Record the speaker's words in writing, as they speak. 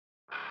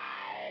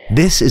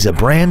This is a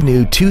brand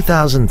new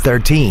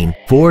 2013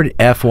 Ford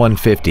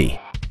F-150.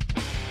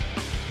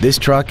 This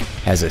truck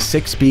has a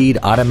 6-speed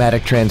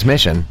automatic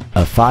transmission,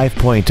 a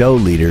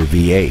 5.0-liter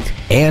V8,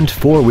 and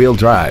 4-wheel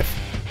drive.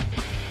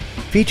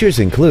 Features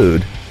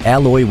include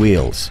alloy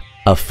wheels,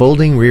 a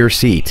folding rear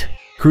seat,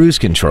 cruise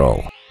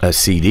control, a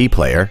CD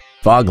player,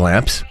 fog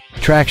lamps,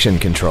 traction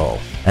control,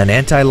 an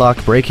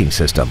anti-lock braking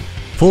system,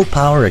 full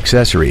power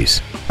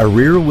accessories, a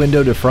rear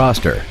window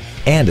defroster,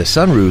 and a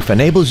sunroof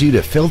enables you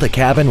to fill the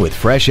cabin with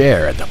fresh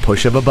air at the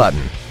push of a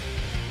button.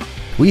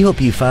 We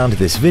hope you found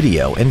this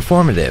video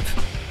informative.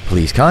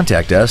 Please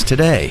contact us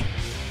today.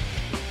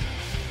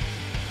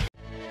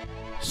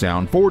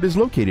 Sound Ford is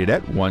located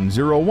at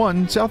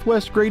 101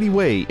 Southwest Grady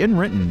Way in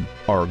Renton.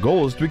 Our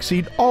goal is to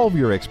exceed all of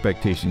your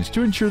expectations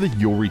to ensure that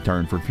you'll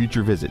return for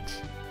future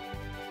visits.